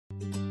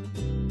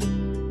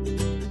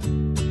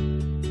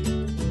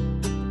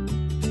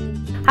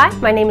Hi,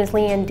 my name is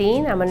Leanne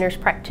Dean. I'm a nurse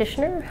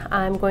practitioner.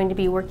 I'm going to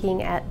be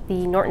working at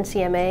the Norton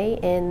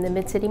CMA in the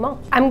Mid-City Mall.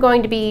 I'm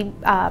going to be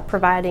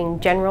providing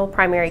general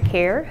primary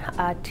care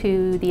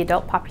to the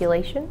adult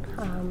population,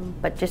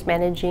 but just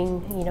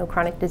managing,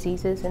 chronic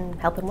diseases and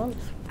health and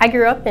wellness. I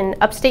grew up in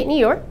upstate New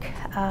York.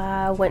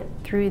 Went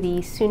through the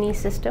SUNY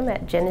system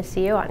at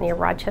Geneseo out near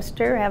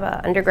Rochester. I have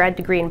an undergrad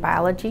degree in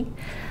biology.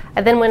 I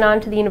then went on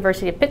to the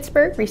University of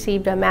Pittsburgh,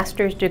 received a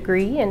master's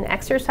degree in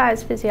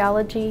exercise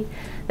physiology,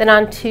 then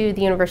on to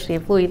the University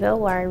of Louisville,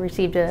 where I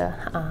received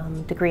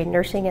a degree in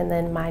nursing and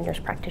then my nurse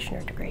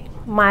practitioner degree.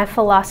 My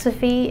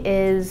philosophy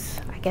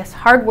is, I guess,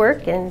 hard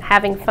work and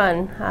having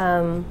fun.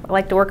 I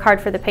like to work hard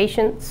for the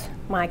patients,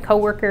 my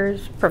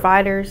coworkers,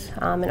 providers,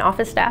 and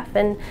office staff,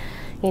 and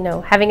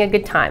having a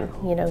good time,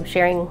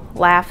 sharing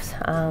laughs.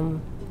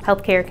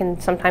 Healthcare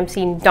can sometimes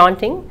seem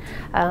daunting,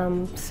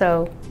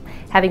 so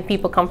having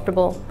people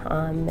comfortable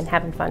and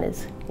having fun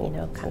is,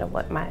 kind of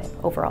what my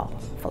overall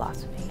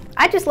philosophy.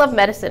 I just love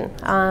medicine.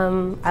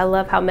 I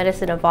love how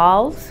medicine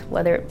evolves,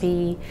 whether it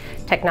be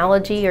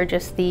technology or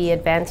just the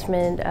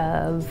advancement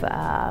of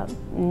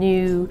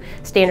new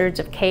standards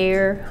of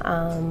care,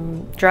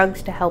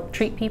 drugs to help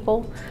treat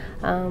people.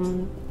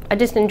 I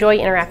just enjoy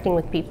interacting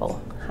with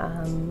people.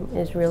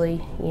 Is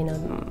really,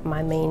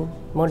 my main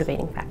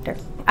motivating factor.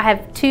 I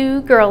have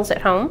 2 girls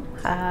at home.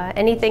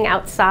 Anything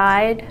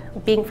outside,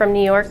 being from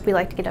New York, we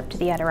like to get up to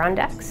the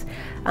Adirondacks.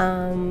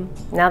 Now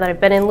that I've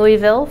been in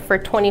Louisville for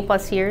 20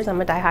 plus years, I'm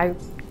a die-hard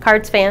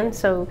Cards fan,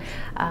 so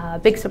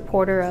big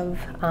supporter of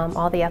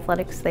all the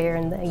athletics there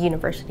and the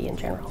university in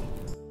general.